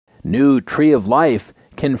New Tree of Life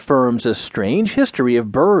confirms a strange history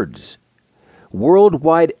of birds.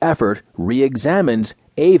 Worldwide effort re-examines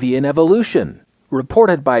avian evolution.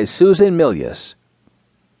 Reported by Susan Milius.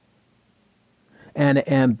 An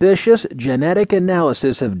ambitious genetic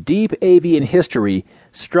analysis of deep avian history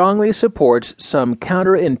strongly supports some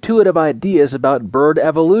counterintuitive ideas about bird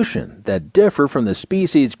evolution that differ from the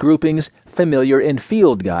species groupings familiar in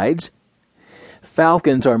field guides.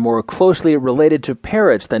 Falcons are more closely related to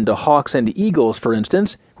parrots than to hawks and eagles, for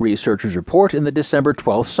instance, researchers report in the December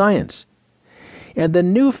 12th Science. And the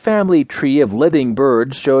new family tree of living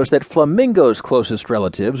birds shows that flamingos' closest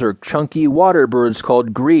relatives are chunky water birds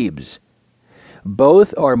called grebes.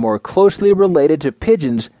 Both are more closely related to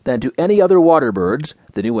pigeons than to any other water birds,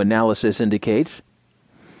 the new analysis indicates.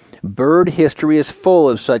 Bird history is full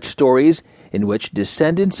of such stories in which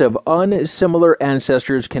descendants of unsimilar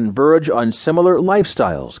ancestors converge on similar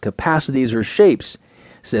lifestyles, capacities, or shapes,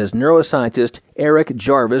 says neuroscientist Eric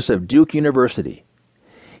Jarvis of Duke University.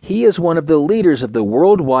 He is one of the leaders of the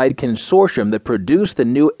worldwide consortium that produced the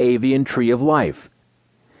new avian tree of life.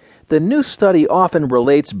 The new study often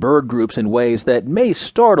relates bird groups in ways that may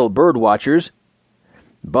startle bird watchers.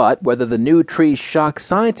 But whether the new tree shocks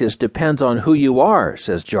scientists depends on who you are,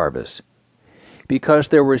 says Jarvis. Because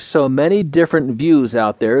there were so many different views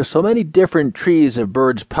out there, so many different trees of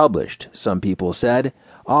birds published, some people said,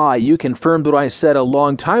 you confirmed what I said a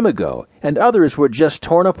long time ago, and others were just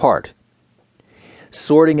torn apart.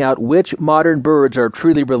 Sorting out which modern birds are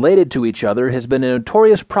truly related to each other has been a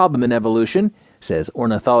notorious problem in evolution, says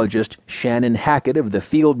ornithologist Shannon Hackett of the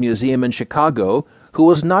Field Museum in Chicago, who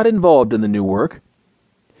was not involved in the new work.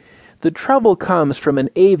 The trouble comes from an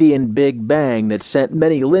avian Big Bang that sent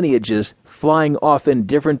many lineages flying off in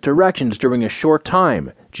different directions during a short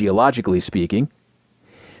time, geologically speaking.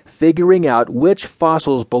 Figuring out which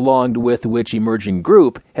fossils belonged with which emerging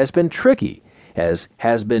group has been tricky, as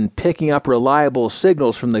has been picking up reliable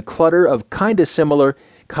signals from the clutter of kinda similar,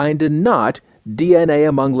 kinda not DNA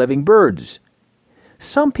among living birds.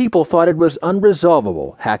 Some people thought it was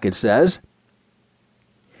unresolvable, Hackett says.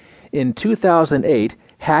 In 2008,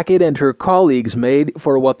 Hackett and her colleagues made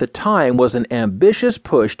for what the time was an ambitious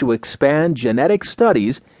push to expand genetic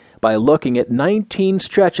studies by looking at 19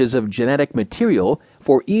 stretches of genetic material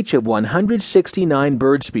for each of 169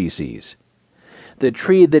 bird species. The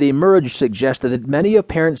tree that emerged suggested many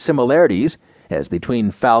apparent similarities, as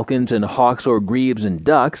between falcons and hawks or grebes and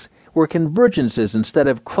ducks, were convergences instead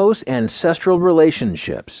of close ancestral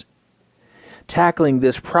relationships. Tackling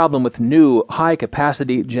this problem with new,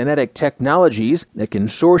 high-capacity genetic technologies, a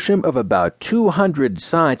consortium of about 200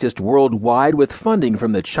 scientists worldwide with funding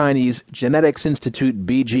from the Chinese Genetics Institute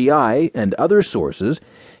BGI and other sources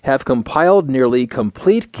have compiled nearly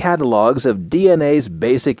complete catalogs of DNA's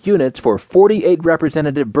basic units for 48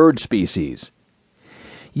 representative bird species.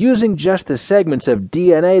 Using just the segments of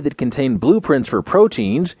DNA that contain blueprints for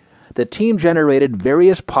proteins, the team generated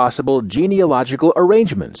various possible genealogical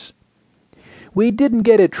arrangements. We didn't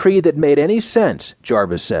get a tree that made any sense,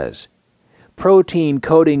 Jarvis says.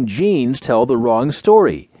 Protein-coding genes tell the wrong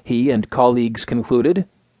story, he and colleagues concluded.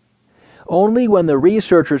 Only when the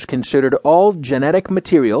researchers considered all genetic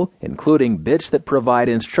material, including bits that provide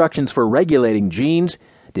instructions for regulating genes,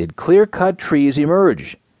 did clear-cut trees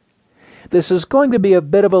emerge. This is going to be a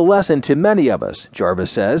bit of a lesson to many of us,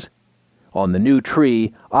 Jarvis says. On the new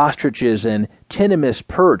tree, ostriches and tinamous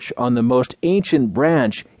perch on the most ancient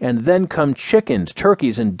branch, and then come chickens,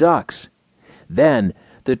 turkeys, and ducks. Then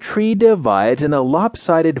the tree divides in a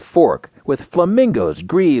lopsided fork, with flamingos,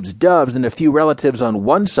 grebes, doves, and a few relatives on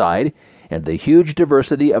one side, and the huge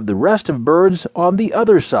diversity of the rest of birds on the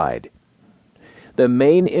other side. The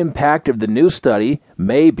main impact of the new study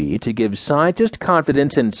may be to give scientists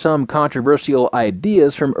confidence in some controversial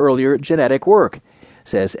ideas from earlier genetic work,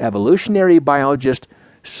 says evolutionary biologist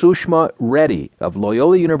Sushma Reddy of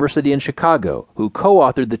Loyola University in Chicago, who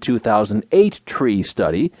co-authored the 2008 tree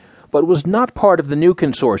study, but was not part of the new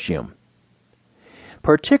consortium.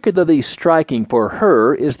 Particularly striking for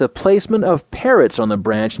her is the placement of parrots on the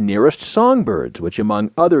branch nearest songbirds, which, among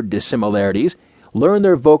other dissimilarities, learn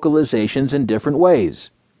their vocalizations in different ways.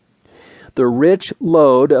 The rich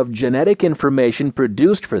load of genetic information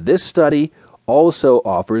produced for this study also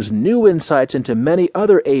offers new insights into many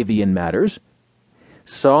other avian matters.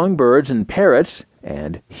 Songbirds and parrots,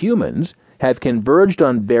 and humans, have converged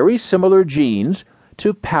on very similar genes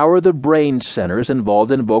to power the brain centers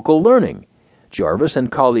involved in vocal learning, Jarvis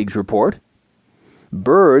and colleagues report.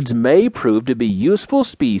 Birds may prove to be useful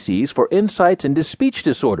species for insights into speech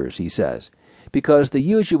disorders, he says, because the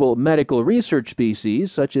usual medical research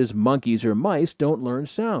species, such as monkeys or mice, don't learn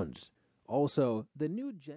sounds. Also, the new